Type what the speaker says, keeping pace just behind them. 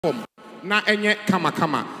na enye kama.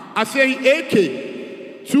 Afei AK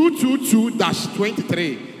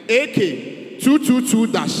 222-23. AK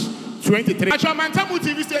 222-23. Achomantamu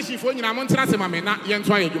TV station for nyina montra se mame na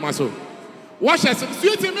yento ayedwuma so. Watch us.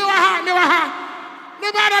 Sweet me wa ha.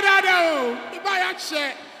 Me ba da o. Me ba ya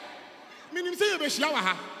che. Minim se yebehia wa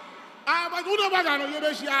ha. Ah, but who no baga no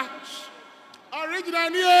yebehia. Original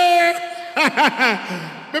ni e.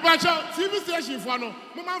 Me ba cho TV station for no.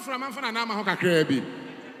 Mo man fra na ma ho kakra bi.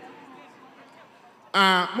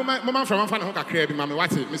 Mama from Fan Hoka Crab, Mammy,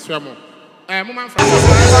 what's it, Miss Ramo? Mama from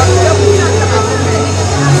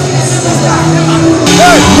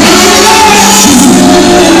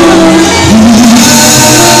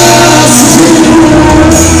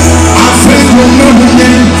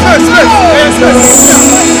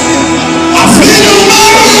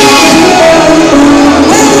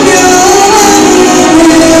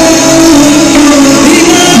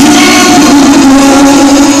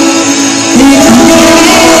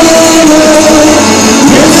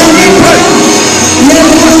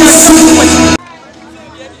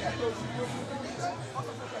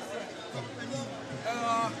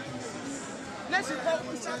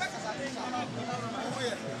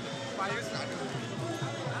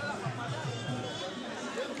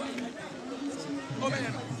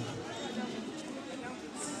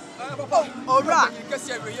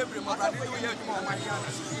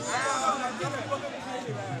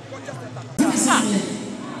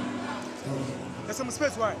There's some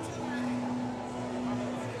space, why?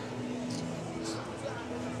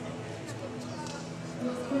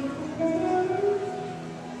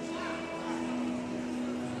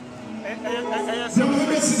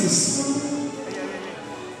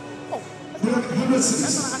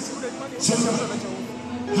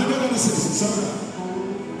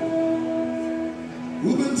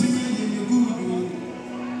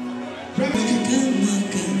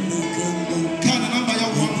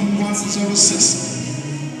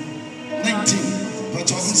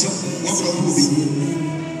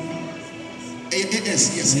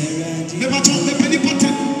 Yes. Never told the penny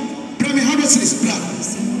pattern. Bring me 100 cities, blood.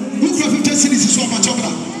 Who got 50 cities is so much of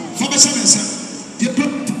that. For the 7 cents. The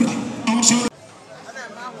blood. I'm sorry.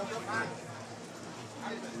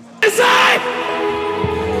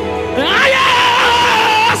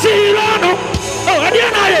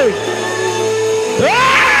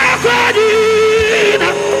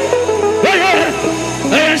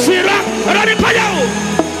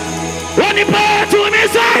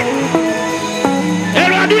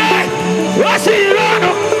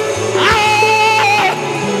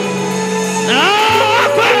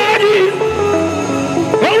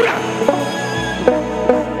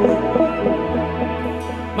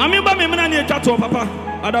 To papa,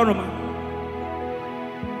 I don't know.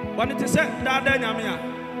 When it is said that Danyamia,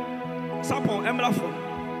 Sapon, Emlafo.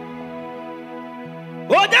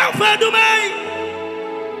 Oh, down for do me.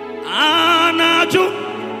 Anaju.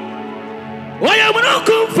 Why am I not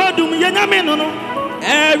come for do me? Yanamino,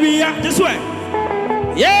 area this way.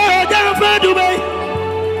 Yeah, down for do me.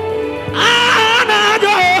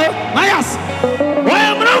 Anaju. Mayas. Why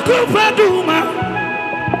am I not come for do me?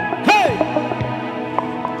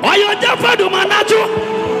 Why you jump do manajo?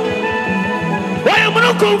 Why am I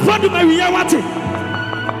not come for do Mariawati?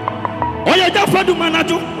 Why you jump do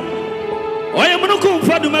manajo? Why am I not come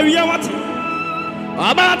for do Mariawati?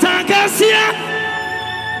 About Angasia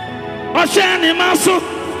Ocean Maso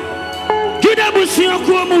Kidabushio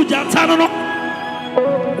Kuamuja Tano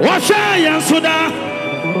Washa Soda.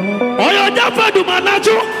 Why you jump do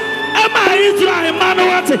manajo? Am I Israel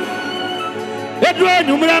Manawati? Edward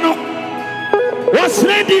Numano. Was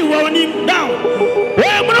ready running down.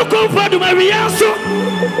 Where Morocco for the Mariaso?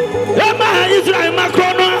 Emma Israel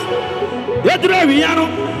Macron, Yadriano,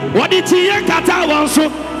 what did he Kata also?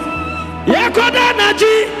 Yakoda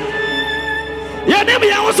Naji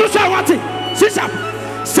Yademi also Sawati, Sisap,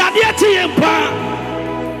 Sadiati Empa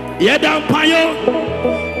Yadam Payo,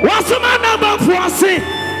 what's a man about for us?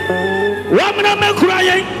 Woman make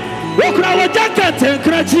crying, walk around jacket and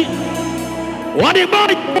crazy. What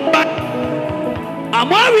about it? I'm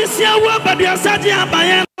always here, but they are such a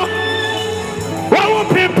buyer. Wow,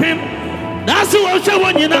 pim. That's what you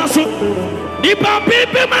want, you know. The papi,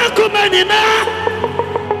 my company now.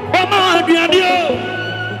 I'm out,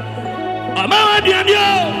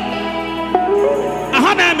 I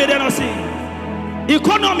had made a see.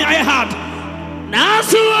 Economy I had. Now,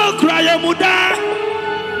 so cry a muda.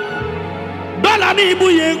 Balani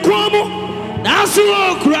buye kumu. Now,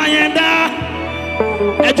 so crying da.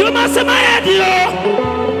 Ejuma Samayadio,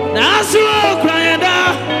 Nasu Krayada.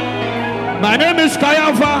 My name is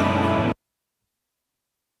Kayafa.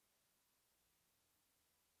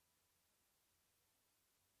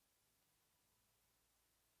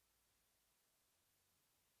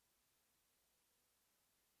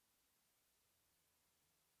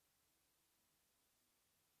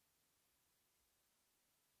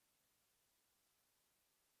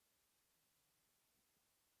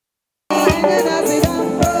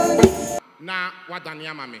 na wadane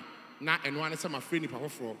ama me na eno ane se ma frɛ nipa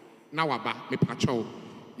hoforo na waba me pacho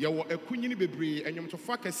ye wo akunyini bebre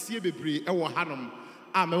enwomtofo akɛseɛ bebre ɛwɔ hanom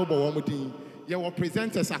a me wo bɔ wɔn din ye wo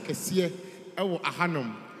presenters akɛseɛ ɛwɔ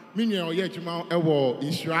ahanom me nua ɔyɛ adwuma ɛwɔ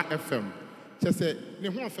Insura FM kyese ne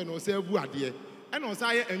ho ɔfɛ no sɛ abu adeɛ ɛna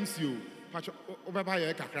ɔsa yɛ MCO pacho obɛba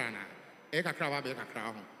yɛ kakra na kakra ba be kakra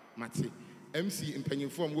ho mate MC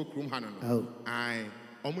mpanyimfo am wo krom hanom ai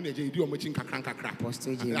omu na je idi omu chin kakra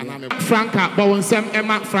Franka ba wonsem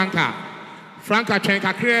ema Franka twen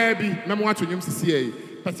kakra bi memo ato nyum sisi e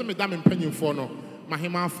pese me da me mpanyimfo no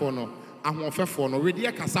mahemafo no ahoofefo no redi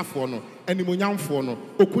kasafo no animonyamfo no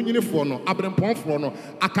okunyinefo no abrempɔnfo no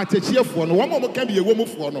akatechiefo no wɔn mo ka bi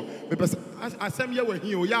ewomfo no me pese asɛm ye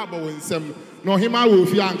wahi o ya ba wonsem na ohema wo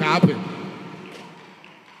fi anka ape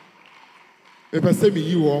me pese mi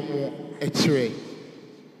yi wo mo ekyere.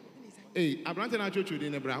 Hey, Abrante na chocho di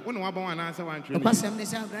ne bra. Wo na wabon anansa wan twere. Opasem ne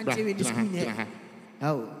sa Abrante we di school ne.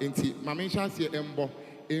 Aw. Enti mama chance embo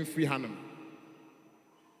emfri hanam.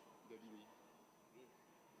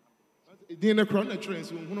 Din ne kro na twere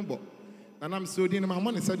nso hunu bo. Na nam so din ne ma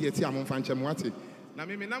mo ne sa de ati amomfa nkyem wate. Na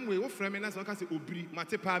me nam we wo frɛ me na so ka se obiri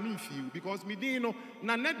mate pa me mfiu because me din no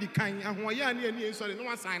na na di kan ahoya ani ani enso de no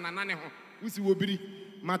wan sign na ne ho. Wusi obiri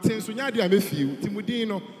mate nso nya de amefiu timudin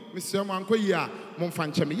no Mr. Mankoyi a momfa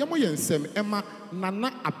nkyem ye moye nsem ema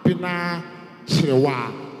nana apena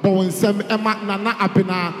kyerwa bo nsem ema nana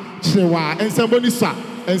apena kyerwa nsem boni sa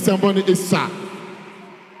nsem boni isa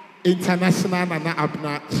international nana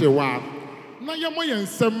apena kyerwa na ye moye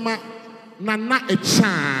nsem ma nana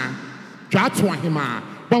echa dwato ahema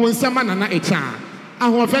bo nsem ma nana echa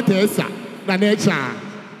ahofete esa nana echa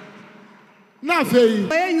na fei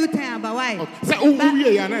where you tell about why say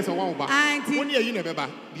uwie ya na say wa ba woni ayi na beba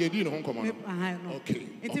de edi no ho komo no okay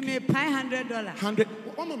it me pay $100 100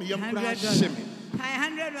 what me yam kura sheme pay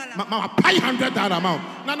 $100 ma pay $100 amount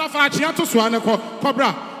na fa achia to so ane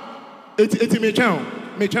kobra eti me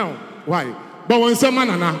twan why ba won se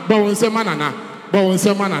manana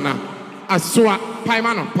asoa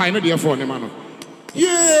pay no de for ne ma no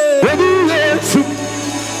yeah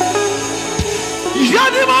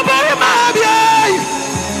Jadi mabari mabiai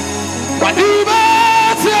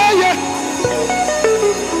Wadibatiye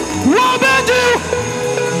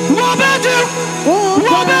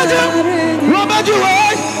Wabaju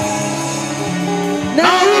way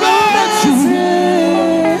Nawubatu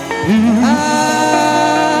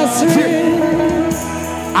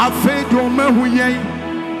Afedo mahuye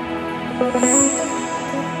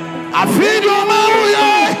Afedo mahuye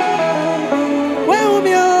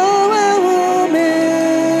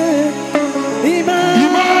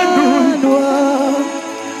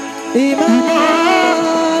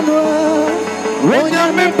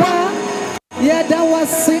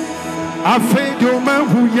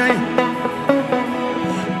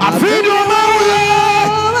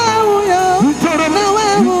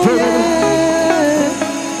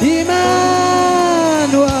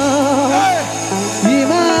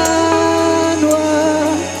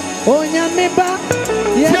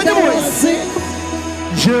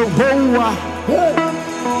Jehovah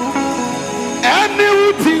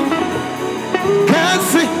anything can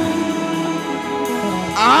see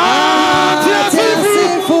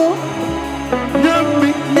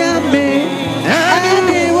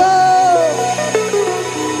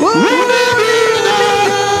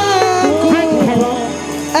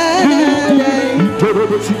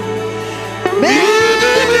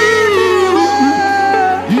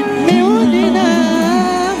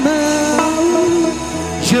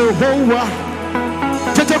Jehovah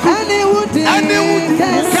anyone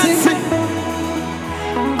can see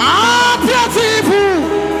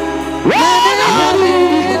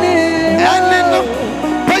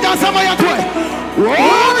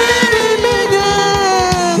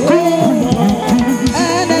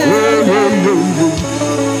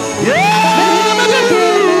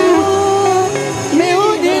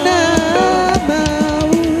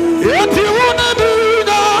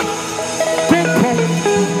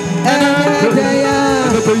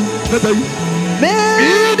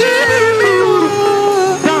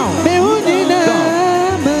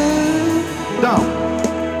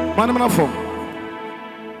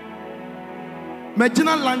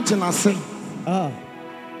Majina lunch na se.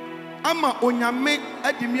 Ama onyame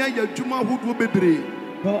adimi ya adwuma hodo bebre.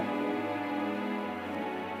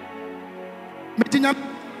 Majina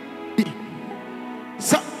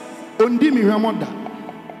sa ondi mi hwamoda.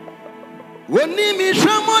 Woni mi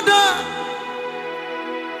hwamoda.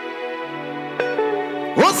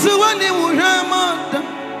 Osi woni hwamoda.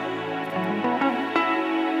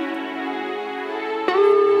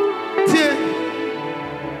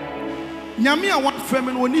 Nyame a what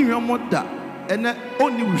frame no ni hwemo da ene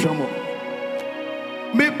oni hwemo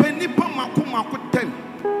me panipa mako 10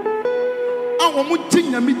 awo mu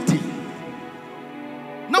nyame di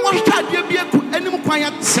na wo hwa de bia ku anim kwan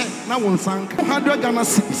ya tse na wo nsanka 100 Ghana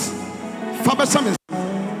cedis fa be sam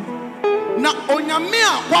na onyame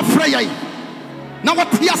a wa fra yai na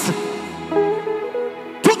what yase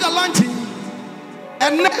to the lunch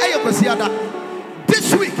ene eye kwasiada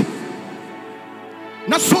this week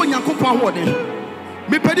na so nyankopon ahode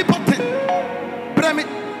me panipa 10 breme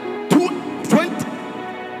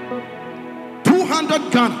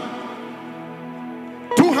 200 Ghana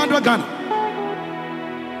 200 Ghana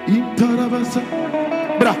Intarabasa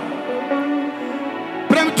bra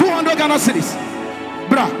 200 Ghana cedis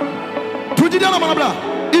bra tujidana mana bra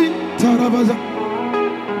Intarabasa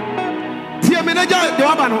tie me naja de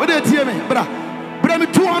waba no de tie me bra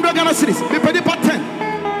 200 Ghana cedis me pedi pa 10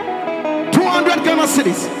 200 Ghana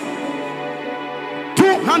cedis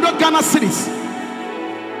 200 Ghana cedis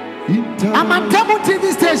Amantamu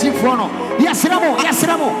TV station for no. Yes, Ramo.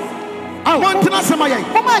 I want to know some.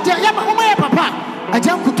 Oma papa.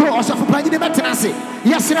 Agya Nkuto also for planning the maintenance.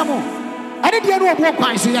 Yes, Ramo. I didn't know what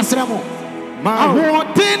kind. So yes, Ramo. Ma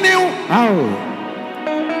what new? Oh.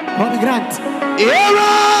 Holy Grant.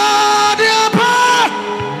 Era dia pa.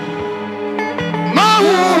 Ma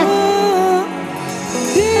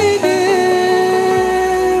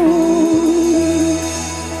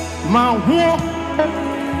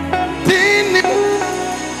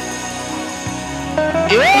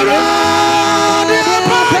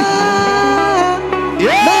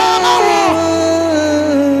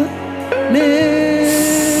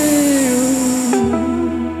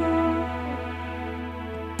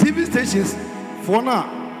TV stations for now.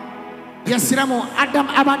 Yes, Ramo. Adam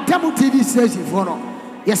Amantamu TV station for no.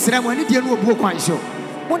 Yes, Ramo. I need to know what kind show.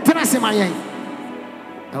 Montana Sammy.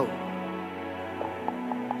 Oh.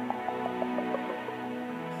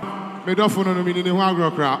 Me don't phone no meaning who agro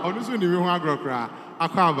cra. Onu so ni who agro cra.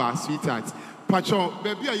 Akwa sweetheart. Pacho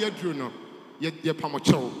baby a yedru no. Ye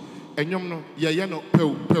pamocho. Enyom no ye no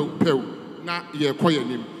pew. Na ye koye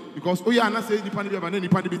nim. Because oya na say nipa ni be ba na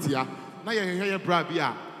nipa ni bitia. Na ye bra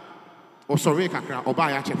bia. O sorry kakra oba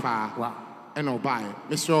ya chefa. Wa. E na oba e.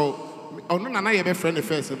 Me so onu na ye be friend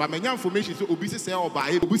first but menya information so obi say oba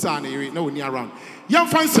e obi sa na ere na oni around. Yam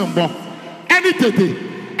fan sembo. Any tete.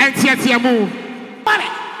 Entiatiamu. Money.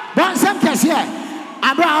 Bon some cash here.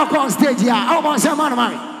 I'm on stage here. Oh, bon some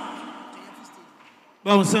money.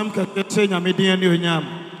 Bon some cash say nyame din ani onyam.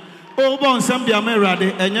 Oh, bon some dia me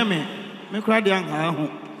rade enyame. Me kra dia nga ho.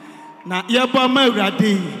 Na ye ba ma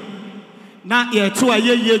rade. Na ye to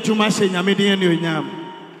aye dwuma say nyame din ani onyam.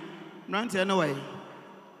 Nante no way.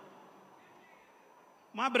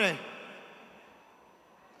 Mabre.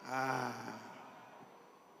 Ah.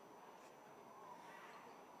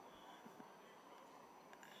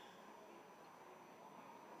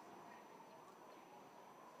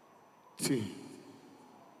 See.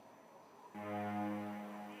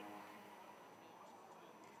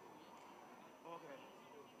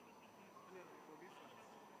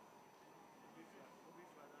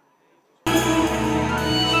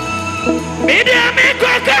 Media me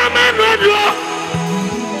go come and draw.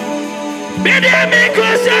 Media me go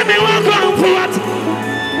say me want come for what?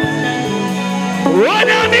 What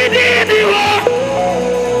am I doing?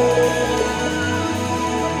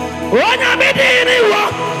 What am I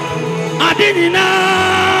doing? I didn't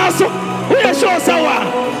know. So we are sure sour.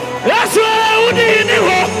 That's why we didn't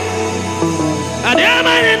know. I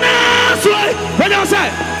didn't know. So when I say,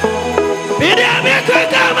 media me go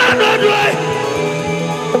come and draw.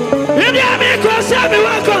 Media me go say me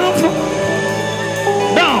want come for.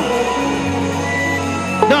 Down.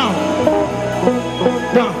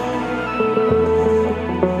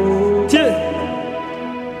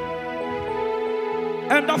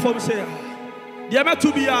 And that for me say, the me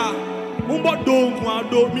to be a mumbo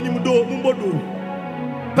do minimum do mumbo do.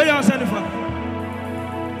 Pay your send for.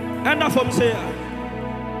 And that for me say,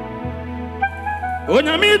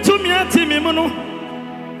 onyame to me ati me mono.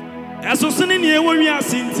 Eso sene ne ewo wi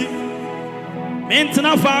asinti.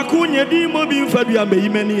 Mentina fa ko nya di mo bi mfa bia meyi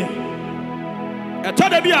mani. Eto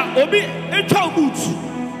da bia obi etwa boot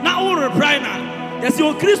na wo reply na. Yesi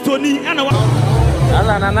o Kristo ni ana wa.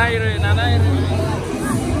 Ala na naire.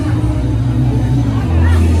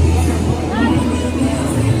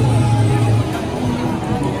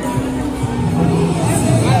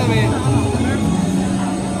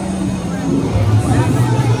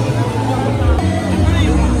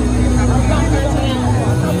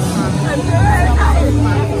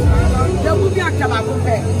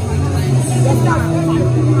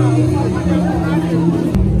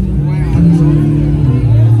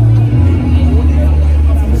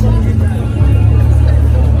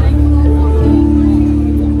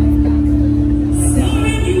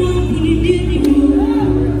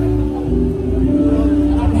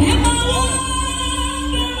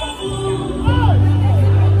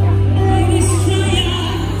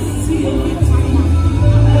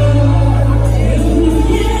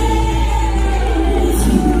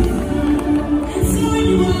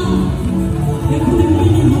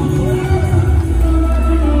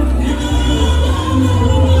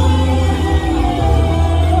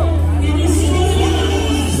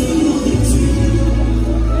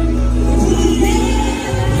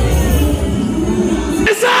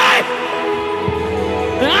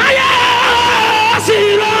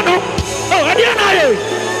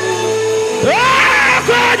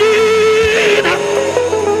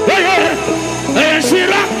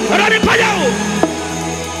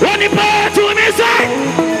 say,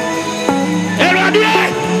 Eradia,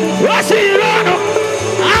 what's he run?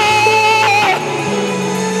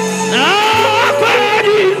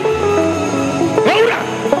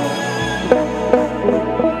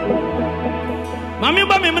 Mammy,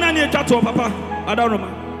 Mammy, near Tato, Papa. I don't know.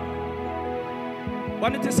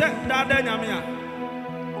 When it is said, Dada Yamia,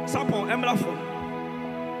 Sapo, Emlafo.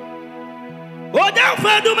 Oh, down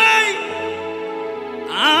for to me.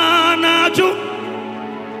 Anaju.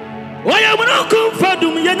 Why am I not come for to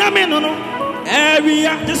me? Yanamino,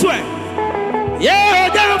 area this way. Yeah,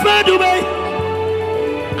 down for to me.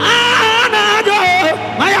 Anaju.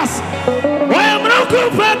 Mayas. Why am I not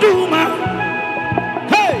come for to me?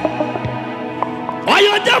 Why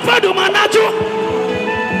you down for to Manaju?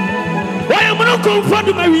 Why am I not come for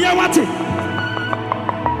to Maria Wati?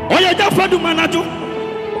 Why you down for to Manaju?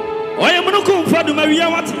 Why am I not come for to Maria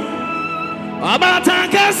Wati? Abata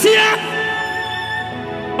Garcia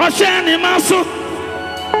Oshani Maso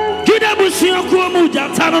Juda Bushio Kuamuja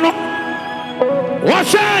Tano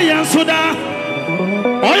Washayan Suda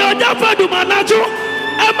Oyo Japa du Manajo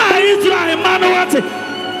Emma Israel Manuate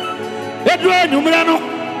Edward Numrano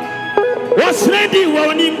was ready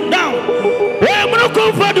warning down. Where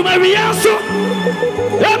Monaco for the Mariaso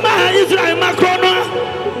Emma Israel Macrono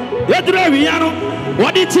Edward Viano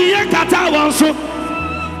what did he Kata also?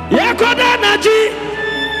 Yakoda Naji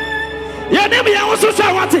Yanemi also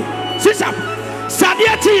Sawati Sisap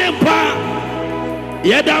Sadiati Empa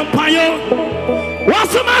Yedam Payo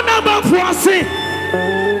Wasuma number for say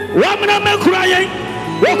Wamana Mekuraye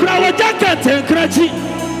Wakura Jacket and Krachi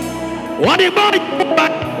what about it?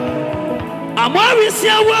 I'm always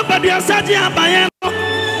here but the Asadi and Bayano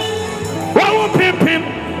Wawu Pim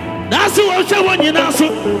that's what you want you now so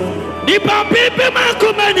the Papi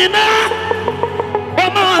Mankumanina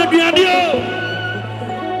Ama Diadio.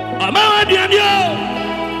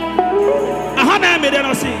 Ahana me dey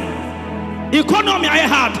no see. Economy I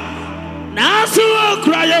had. Na so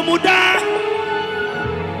kraya muda.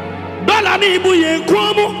 Dollar ni buye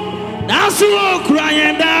nkomo. Na so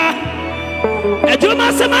kraya nda.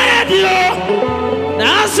 Ejuma sema dio.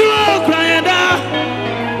 Na so kraya nda.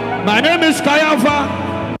 My name is Kayafa.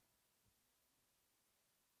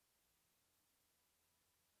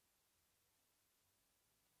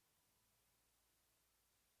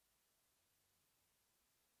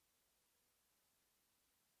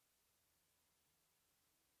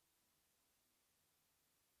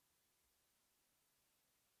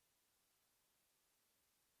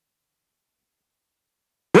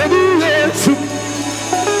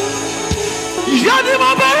 Jadi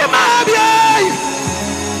mo bari ma biai.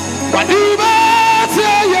 Wadi ba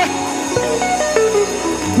seye.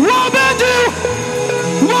 Wobeju.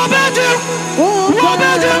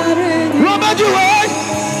 Hey.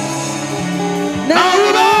 Now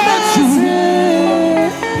wobeju.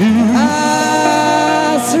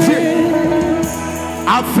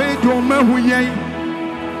 Afedo mahuye.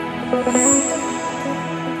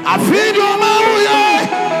 Afedo mahuye.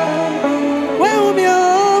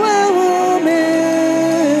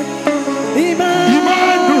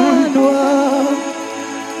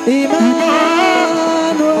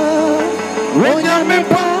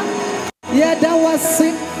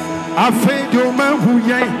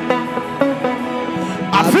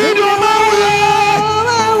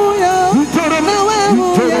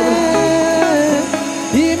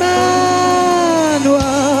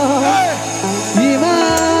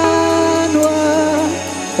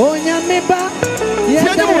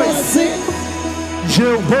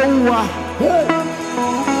 Jehovah,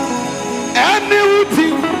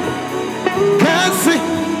 anything can see.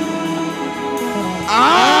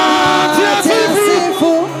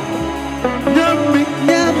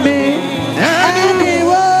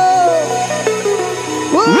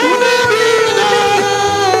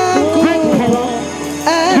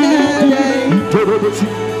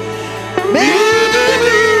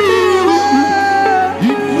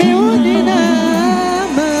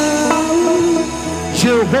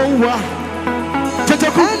 Jehovah,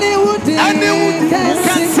 anyone can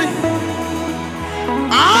sing.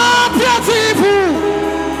 Beautiful.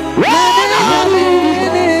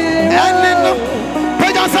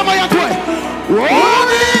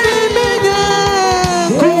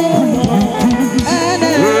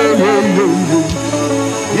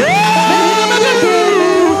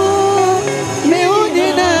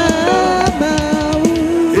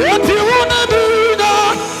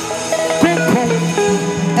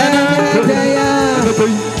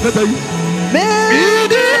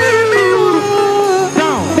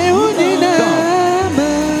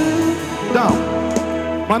 Down.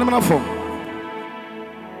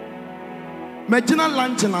 Majina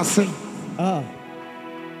lunch and I say,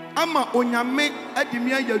 ama onyame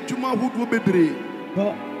adimi ayɛ adwuma ahodoɔ bebree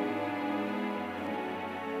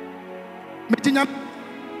metinya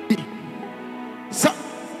sa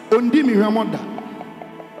ondi mi hwamoda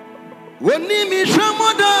woni mi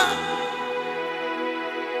hwamoda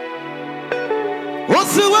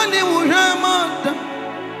osi woni hwamoda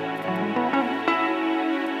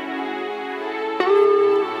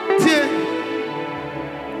tie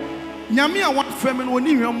nyame a wafrɛ me no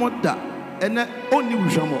woni hwamoda ene oni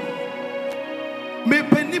hwamo me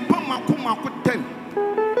penipa mako tem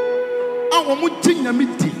awo mu nyame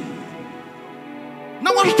di na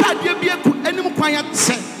wɔhwɛ adeɛ bi aku anim kwan yɛ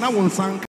tse na wɔn sanka